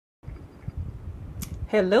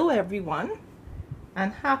Hello everyone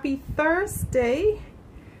and happy Thursday.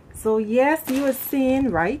 So yes, you are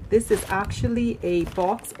seeing right, this is actually a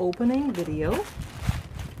box opening video.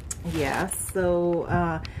 Yes,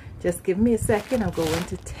 so just give me a second. I'm going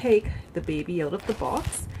to take the baby out of the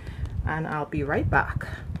box and I'll be right back.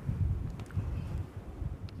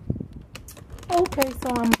 Okay, so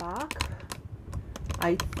I'm back.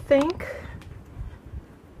 I think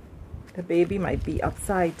the baby might be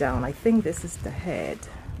upside down. I think this is the head.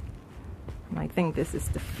 And I think this is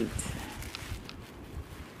the feet.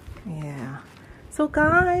 Yeah. So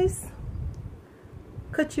guys,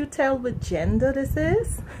 could you tell what gender this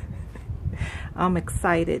is? I'm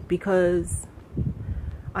excited because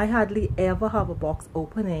I hardly ever have a box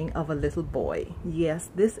opening of a little boy. Yes,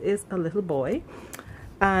 this is a little boy.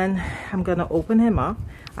 And I'm gonna open him up.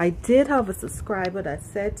 I did have a subscriber that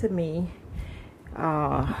said to me,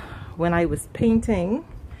 when I was painting,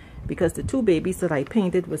 because the two babies that I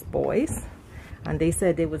painted was boys, and they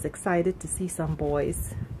said they was excited to see some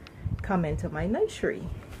boys come into my nursery.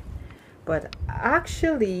 But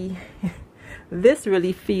actually this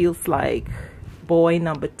really feels like boy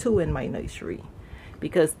number 2 in my nursery,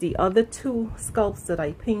 because the other two sculpts that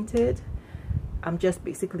I painted, I'm just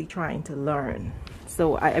basically trying to learn.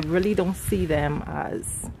 So I really don't see them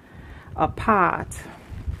as a part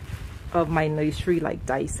of my nursery like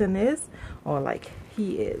Dyson is, or like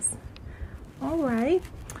he is. All right,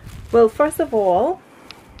 well, first of all,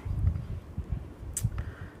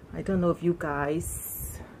 I don't know if you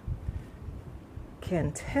guys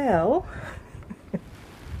can tell.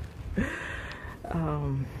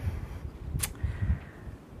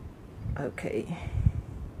 Okay,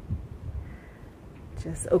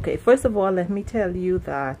 okay, first of all, let me tell you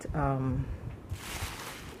that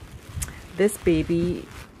this baby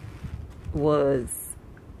was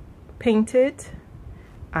painted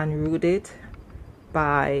and rooted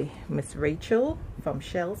by Miss Rachelle from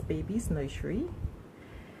Chelles Baby's Nursery,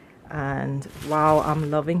 and wow, I'm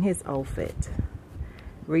loving his outfit.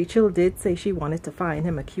 Rachel did say she wanted to find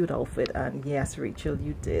him a cute outfit, and yes, Rachel,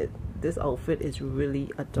 you did. This outfit is really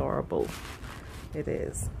adorable. It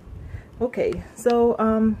is. Okay, so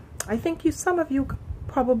I think some of you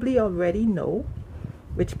probably already know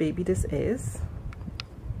which baby this is.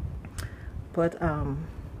 But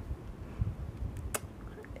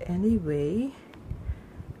anyway,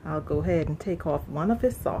 I'll go ahead and take off one of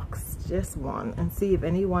his socks, just one, and see if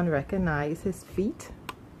anyone recognizes his feet.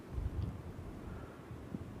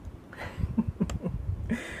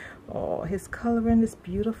 Oh, his coloring is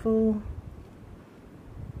beautiful.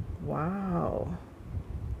 Wow,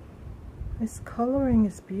 his coloring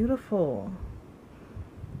is beautiful.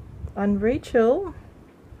 And Rachel,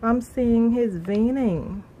 I'm seeing his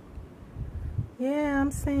veining. Yeah, I'm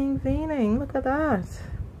seeing veining. Look at that.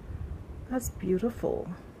 That's beautiful.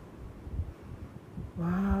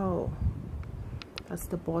 Wow. That's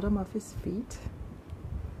the bottom of his feet.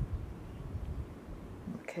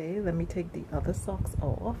 Okay, let me take the other socks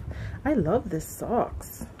off. I love this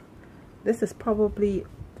socks. This is probably...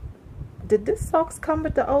 Did this socks come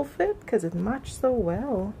with the outfit? Because it matched so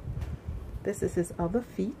well. This is his other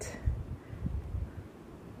feet.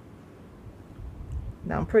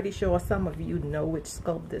 Now, I'm pretty sure some of you know which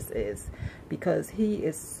sculpt this is, because he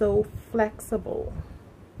is so flexible.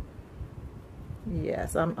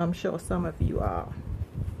 Yes, I'm sure some of you are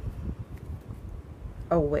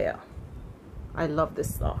aware. I love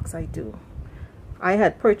this socks, I do. I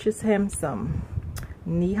had purchased him some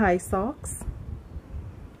knee-high socks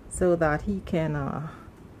so that he can,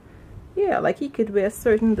 yeah, like he could wear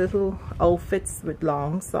certain little outfits with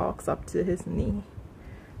long socks up to his knee.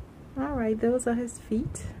 All right, those are his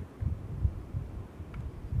feet.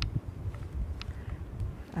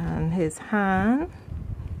 And his hand.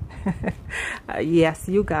 Yes,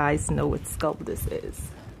 you guys know what sculpt this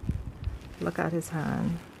is. Look at his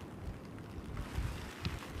hand.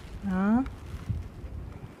 Huh?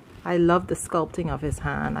 I love the sculpting of his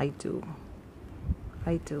hand. I do.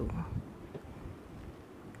 I do.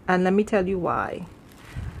 And let me tell you why.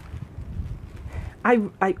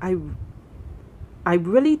 I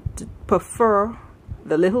really prefer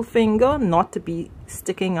the little finger not to be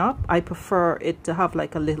sticking up. I prefer it to have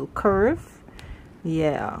like a little curve.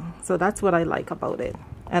 Yeah, so that's what I like about it.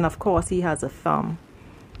 And of course, he has a thumb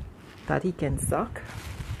that he can suck.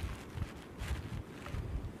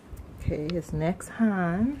 Okay, his next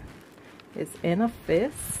hand is in a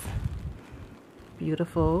fist.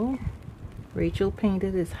 Beautiful. Rachel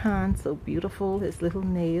painted his hand so beautiful, his little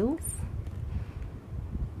nails.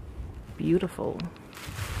 Beautiful.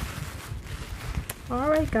 All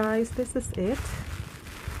right, guys, this is it.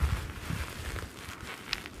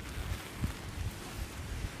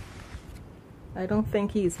 I don't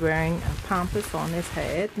think he's wearing a pampers on his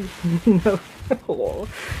head. No.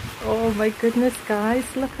 Oh my goodness, guys,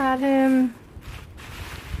 look at him.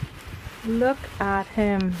 Look at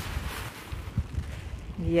him.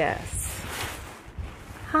 Yes.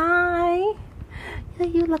 Hi. Are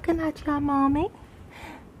you looking at your mommy?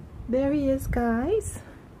 There he is, guys.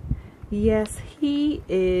 Yes, he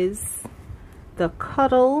is the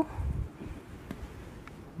Cuddle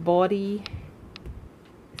Body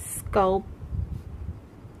Sculpt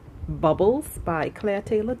Bubbles by Claire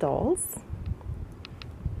Taylor Dolls,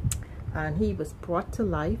 and he was brought to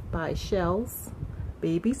life by Chelles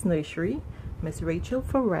Baby's Nursery, Miss Rachelle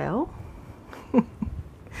Ferrell.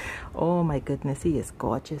 Oh my goodness, he is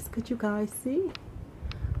gorgeous. Could you guys see?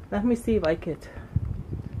 Let me see if I could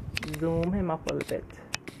zoom him up a little bit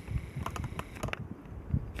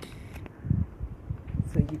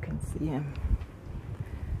so you can see him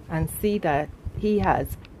and see that he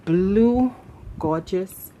has blue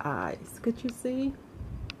gorgeous eyes. Could you see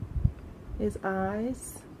his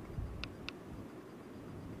eyes?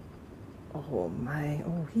 Oh my,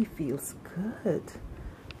 oh, he feels good.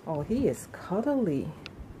 Oh, he is cuddly.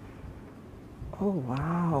 Oh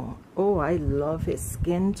wow. Oh, I love his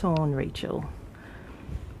skin tone, Rachel.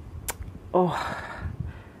 Oh,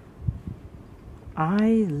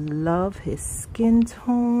 I love his skin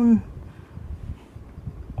tone.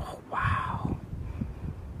 Oh wow,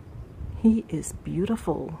 he is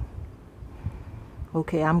beautiful.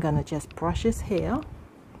 Okay, I'm gonna just brush his hair.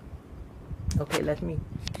 Okay, let me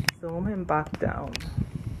zoom him back down.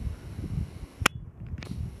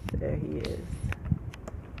 There he is.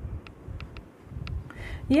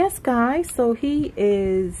 Yes, guys, so he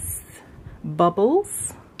is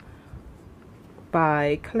Bubbles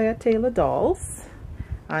by Claire Taylor Dolls,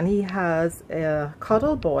 and he has a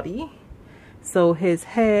cuddle body. So his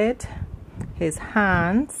head, his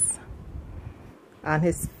hands, and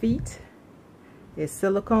his feet is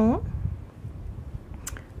silicone,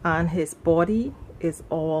 and his body is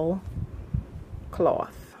all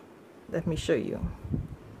cloth. Let me show you.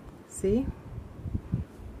 See?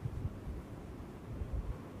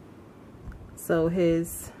 So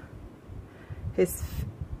his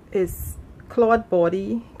cloth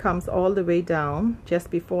body comes all the way down just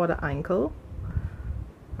before the ankle,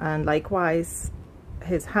 and likewise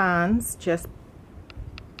his hands just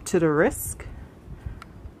to the wrist.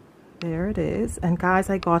 There it is. And guys,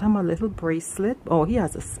 I got him a little bracelet. Oh, he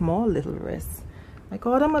has a small little wrist. I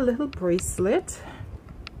got him a little bracelet.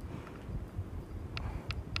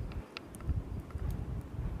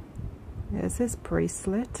 There's his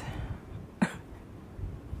bracelet.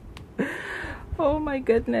 Oh my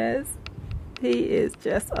goodness, he is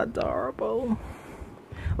just adorable.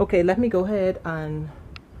 Okay, let me go ahead and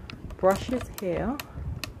brush his hair.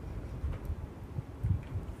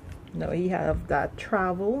 No, he have that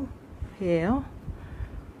travel hair.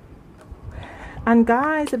 And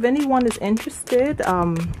guys, if anyone is interested,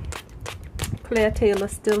 Claire Taylor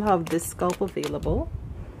still have this sculpt available,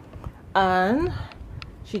 and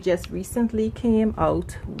she just recently came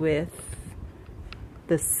out with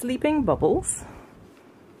the sleeping bubbles.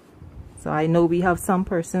 So I know we have some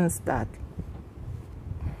persons that,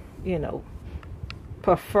 you know,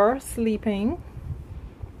 prefer sleeping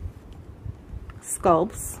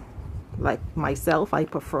sculpts. Like myself, I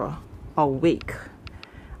prefer awake.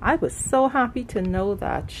 I was so happy to know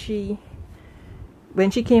that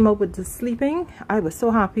when she came out with the sleeping, I was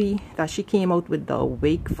so happy that she came out with the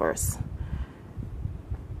awake first,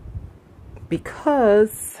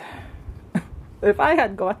 because if I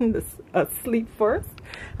had gotten this sleep first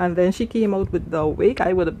and then she came out with the awake,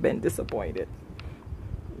 I would have been disappointed.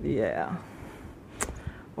 Yeah.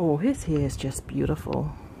 Oh, his hair is just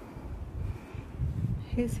beautiful.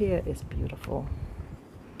 His hair is beautiful.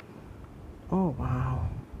 Oh wow.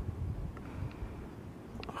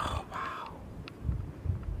 Oh wow.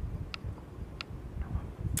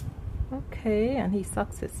 Okay, and he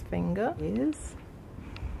sucks his finger. Is.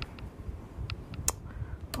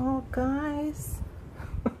 Oh guys.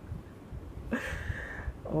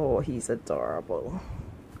 Oh, he's adorable.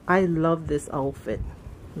 I love this outfit.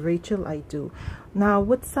 Rachel, I do. Now,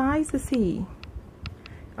 what size is he?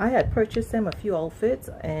 I had purchased him a few outfits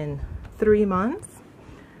in 3 months.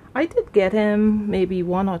 I did get him maybe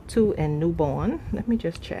 1 or 2 in newborn. Let me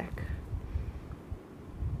just check.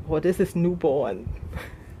 Oh, this is newborn.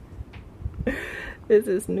 This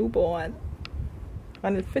is newborn.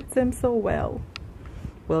 And it fits him so well.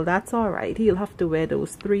 Well, that's all right. He'll have to wear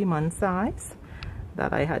those 3-month size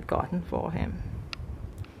that I had gotten for him.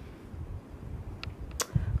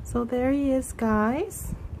 So there he is,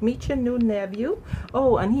 guys. Meet your new nephew.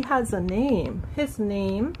 Oh, and he has a name. His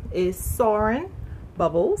name is Saurin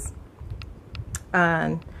Bubbles,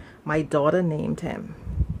 and my daughter named him.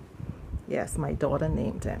 Yes, my daughter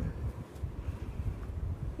named him.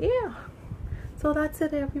 Yeah, so that's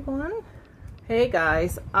it, everyone. Hey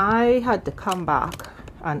guys, I had to come back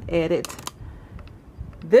and edit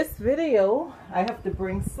this video. I have to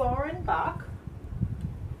bring Saurin back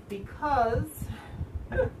because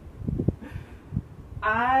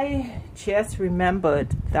I just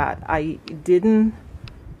remembered that I didn't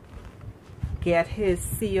get his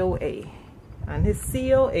COA, and his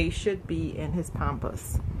COA should be in his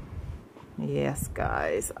Pampers. Yes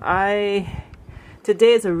guys,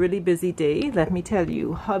 today is a really busy day. Let me tell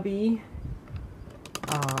you, hubby,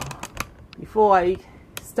 before I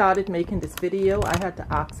started making this video, I had to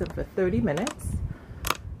ask him for 30 minutes,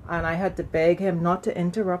 and I had to beg him not to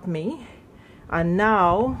interrupt me. And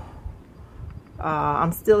now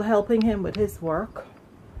I'm still helping him with his work.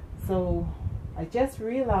 So I just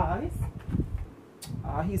realized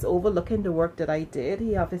he's overlooking the work that I did.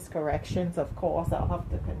 He have his corrections, of course. I'll have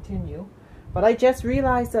to continue. But I just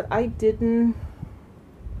realized that I didn't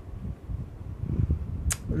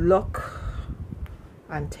look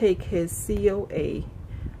and take his COA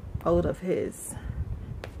out of his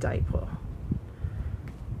diaper.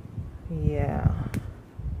 Yeah.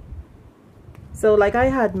 So like I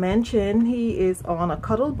had mentioned, he is on a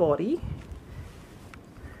cuddle body.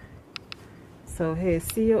 So his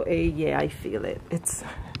COA, yeah, I feel it. It's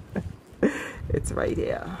it's right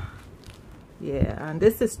here. Yeah, and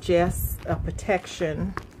this is just a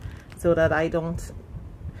protection so that I don't,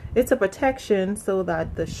 it's a protection so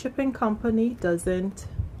that the shipping company doesn't,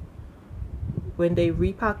 when they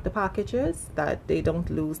repack the packages, that they don't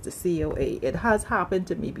lose the COA. It has happened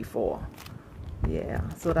to me before. Yeah,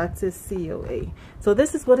 so that's his COA. So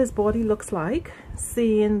this is what his body looks like,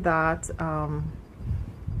 seeing that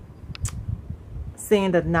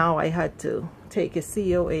now I had to take his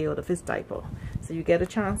COA out of his diaper. So you get a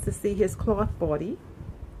chance to see his cloth body.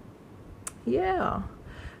 Yeah.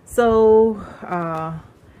 So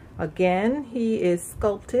again, he is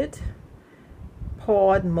sculpted,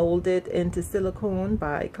 poured, molded into silicone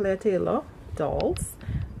by Claire Taylor dolls.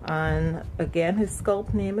 And again, his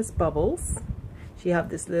sculpt name is Bubbles. She have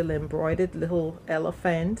this little embroidered little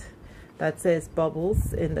elephant that says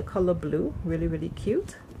Bubbles in the color blue. Really, really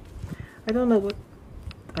cute. I don't know what,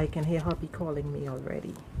 I can hear hubby calling me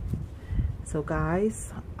already. So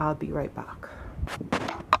guys, I'll be right back.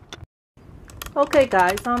 Okay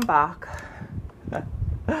guys, I'm back.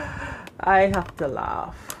 I have to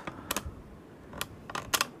laugh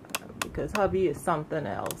because hubby is something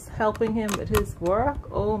else. Helping him with his work,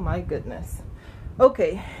 oh my goodness.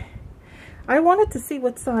 Okay, I wanted to see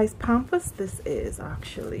what size Pampers this is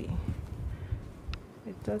actually.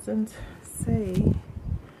 It doesn't say.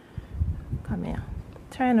 Come here,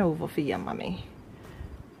 turn over for your mommy.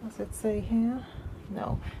 Does it say here?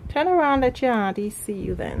 No. Turn around, let your auntie see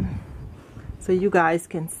you then, so you guys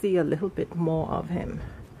can see a little bit more of him.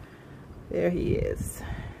 There he is.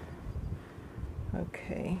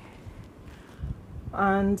 Okay.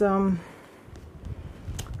 And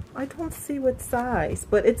I don't see what size,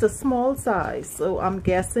 but it's a small size, so I'm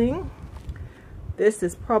guessing this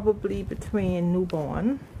is probably between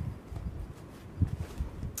newborn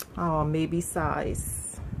or maybe size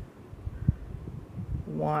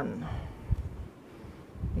 1.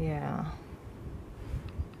 Yeah,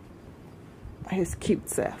 his cute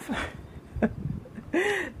self.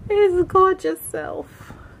 His gorgeous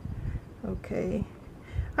self. Okay.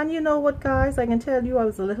 And you know what guys, I can tell you I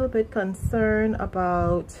was a little bit concerned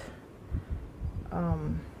about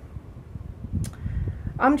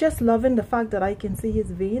I'm just loving the fact that I can see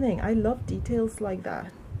his veining. I love details like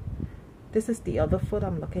that. This is the other foot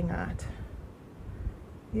I'm looking at.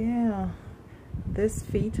 Yeah, this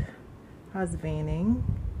feet has veining.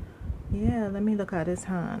 Yeah, let me look at his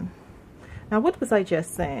hand. Now what was I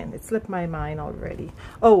just saying? It slipped my mind already.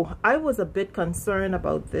 Oh, I was a bit concerned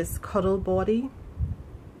about this cuddle body,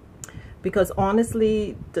 because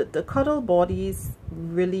honestly the cuddle bodies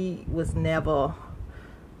really was never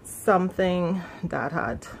something that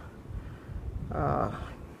had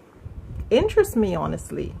interest me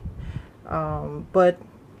honestly, but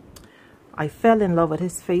I fell in love with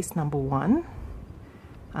his face, number one,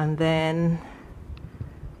 and then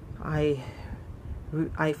I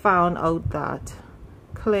found out that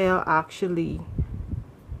Claire actually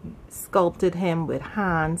sculpted him with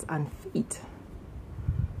hands and feet.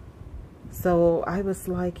 So I was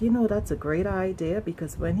like, you know, that's a great idea,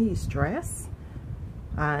 because when he's dressed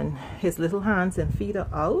and his little hands and feet are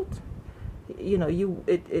out, you know,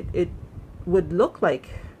 it would look like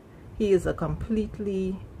He is a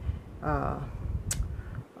completely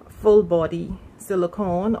full body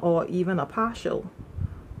silicone or even a partial.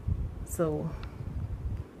 So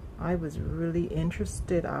I was really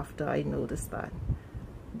interested after I noticed that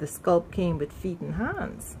the Sculpt came with feet and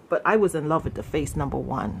hands. But I was in love with the face, number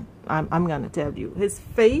one. I'm gonna tell you, his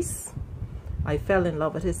face, I fell in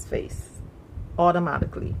love with his face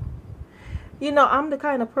automatically. You know, I'm the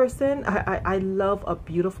kind of person, I love a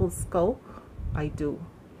beautiful Sculpt. I do.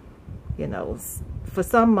 You know, for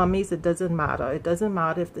some mummies, it doesn't matter. It doesn't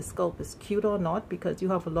matter if the Sculpt is cute or not, because you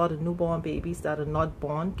have a lot of newborn babies that are not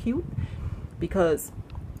born cute, because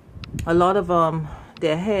a lot of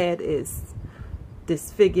their head is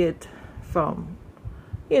disfigured from,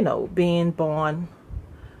 you know, being born.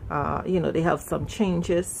 You know, they have some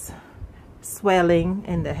changes, swelling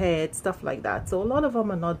in the head, stuff like that. So a lot of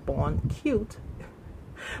them are not born cute.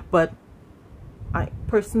 But I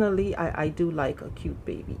personally, I do like a cute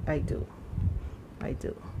baby. I do.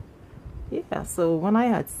 Yeah, so when I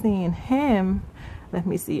had seen him, let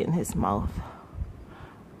me see in his mouth.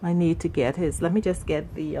 I need to get his, let me just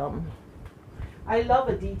get the, I love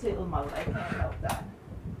a detailed mouth. I can't help that.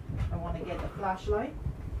 I want to get the flashlight.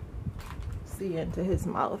 See into his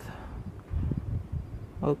mouth.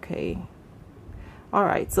 Okay. All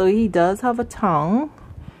right, so he does have a tongue.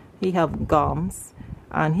 He have gums.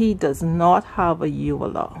 And he does not have a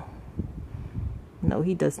uvula. No,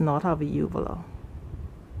 he does not have a uvula.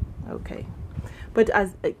 Okay. But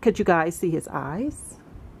as could you guys see his eyes?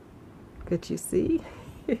 Could you see?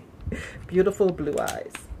 Beautiful blue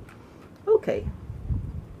eyes. Okay.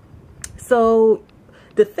 So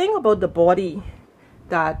the thing about the body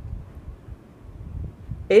that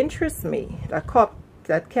interests me,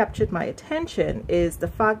 that captured my attention, is the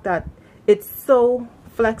fact that it's so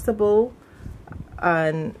flexible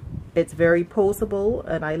and it's very poseable,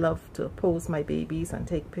 and I love to pose my babies and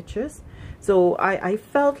take pictures. So I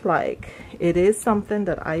felt like it is something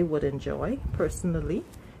that I would enjoy personally,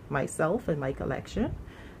 myself in my collection,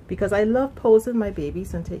 because I love posing my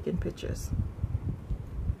babies and taking pictures.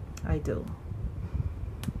 I do.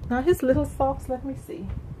 Now his little socks, let me see.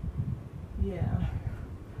 Yeah.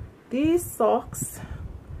 These socks,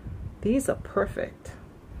 these are perfect.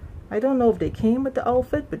 I don't know if they came with the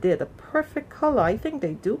outfit, but they're the perfect color. I think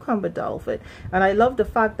they do come with the outfit. And I love the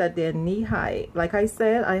fact that they're knee-high. Like I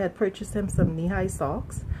said, I had purchased him some knee-high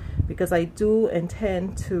socks because I do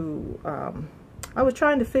intend to, I was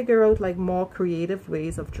trying to figure out like more creative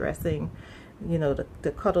ways of dressing, you know,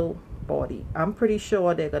 the cuddle body. I'm pretty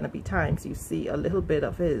sure there are going to be times you see a little bit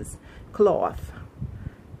of his cloth,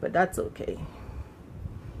 but that's okay.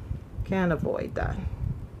 Can't avoid that.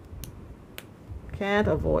 Can't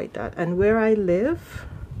avoid that. And where I live,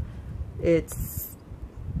 it's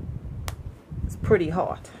pretty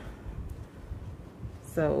hot,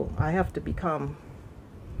 so I have to become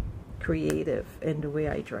creative in the way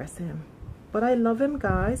I dress him. But I love him,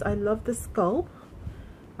 guys. I love the Sculpt.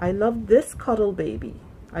 I love this cuddle baby.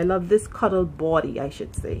 I love this cuddle body, I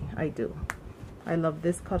should say. I do. I love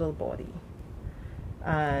this cuddle body.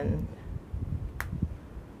 And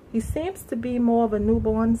he seems to be more of a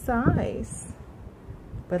newborn size.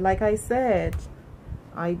 But like I said,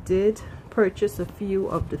 I did purchase a few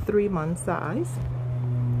of the 3-month size.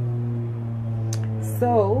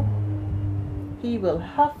 So he will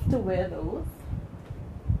have to wear those.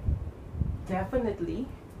 Definitely.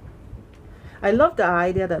 I love the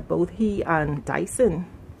idea that both he and Dyson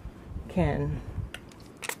can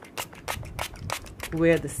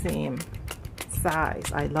wear the same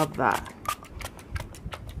size. I love that.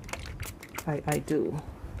 I do.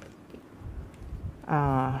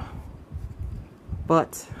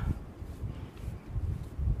 But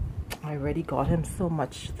I already got him so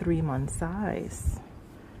much 3-month size,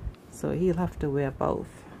 so he'll have to wear both.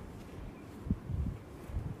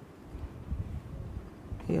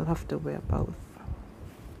 He'll have to wear both.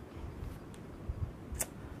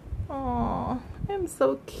 Oh, I'm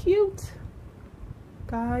so cute,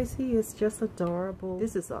 guys. He is just adorable.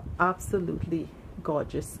 This is an absolutely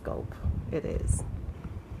gorgeous Sculpt. It is.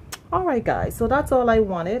 All right, guys, so that's all I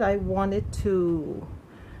wanted. I wanted to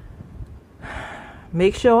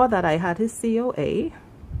make sure that I had his COA.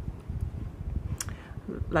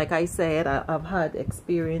 Like I said, I've had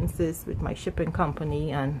experiences with my shipping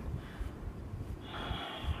company, and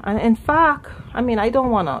in fact, I mean, I don't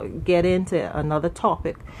want to get into another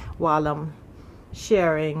topic while I'm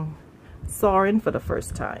sharing Saurin for the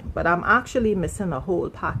first time, but I'm actually missing a whole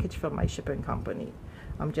package from my shipping company.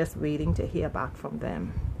 I'm just waiting to hear back from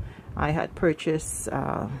them. I had purchased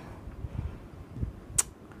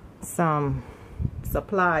some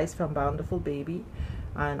supplies from Bountiful Baby,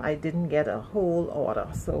 and I didn't get a whole order,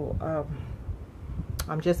 so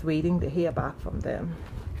I'm just waiting to hear back from them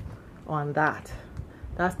on that.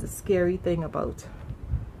 That's the scary thing about,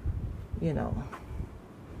 you know,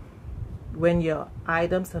 when your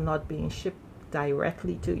items are not being shipped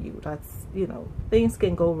directly to you. That's, you know, things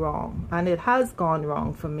can go wrong, and it has gone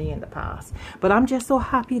wrong for me in the past. But I'm just so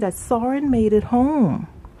happy that Saurin made it home.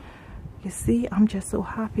 You see, I'm just so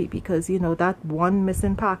happy because, you know, that one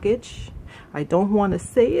missing package, I don't want to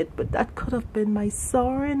say it, but that could have been my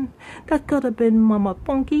Saurin. That could have been Mama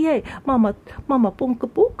Punky, hey, Mama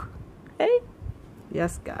Punkapook, hey.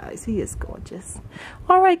 Yes, guys, he is gorgeous.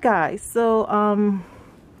 All right, guys, so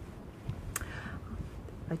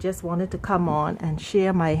I just wanted to come on and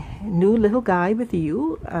share my new little guy with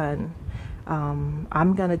you, and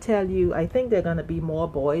I'm gonna tell you, I think there are gonna be more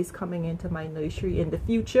boys coming into my nursery in the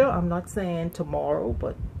future. I'm not saying tomorrow,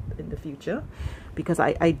 but in the future, because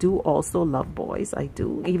I do also love boys. I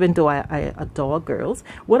do, even though I adore girls.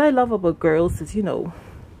 What I love about girls is, you know,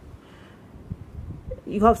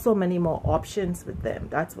 you have so many more options with them.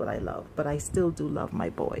 That's what I love, but I still do love my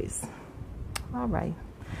boys. All right,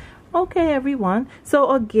 okay, everyone,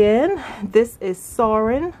 so again, this is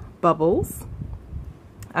Saurin Bubbles,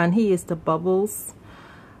 and he is the Bubbles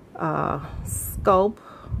Sculpt.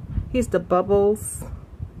 He's the Bubbles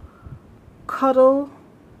Cuddle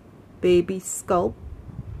Baby Sculpt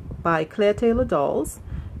by Claire Taylor Dolls.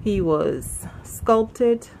 He was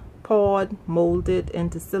sculpted, poured, molded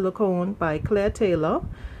into silicone by Claire Taylor,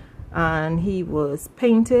 and he was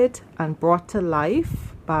painted and brought to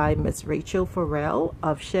life by Miss Rachelle Ferrell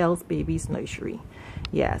of Chelles Babies Nursery.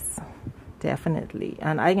 Yes, definitely.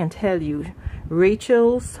 And I can tell you,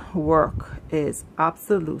 Rachel's work is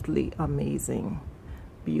absolutely amazing.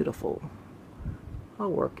 Beautiful. Her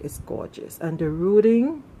work is gorgeous, and the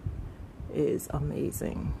rooting is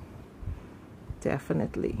amazing.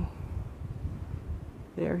 Definitely.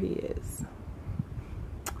 There he is.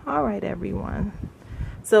 All right, everyone,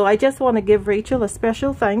 so I just want to give Rachel a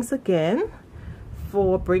special thanks again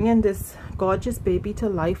for bringing this gorgeous baby to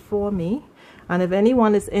life for me. And if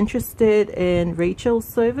anyone is interested in Rachel's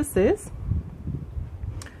services,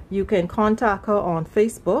 you can contact her on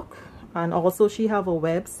Facebook, and also she have a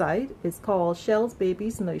website. It's called Chelles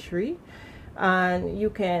Babies Nursery, and you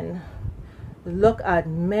can look at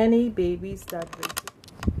many babies that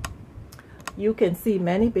you can see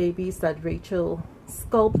many babies that Rachel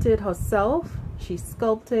sculpted herself. She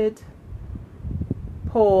sculpted,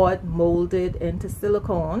 poured, molded into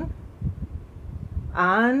silicone,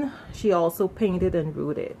 and she also painted and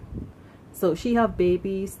rooted. So she have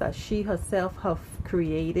babies that she herself have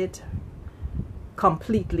created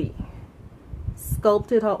completely,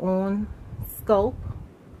 sculpted her own sculpt,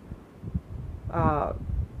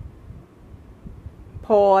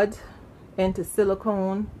 poured into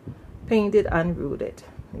silicone, painted and rooted.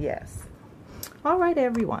 Yes. All right,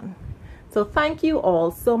 everyone, so thank you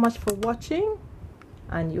all so much for watching,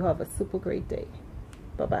 and you have a super great day.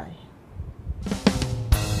 Bye-bye.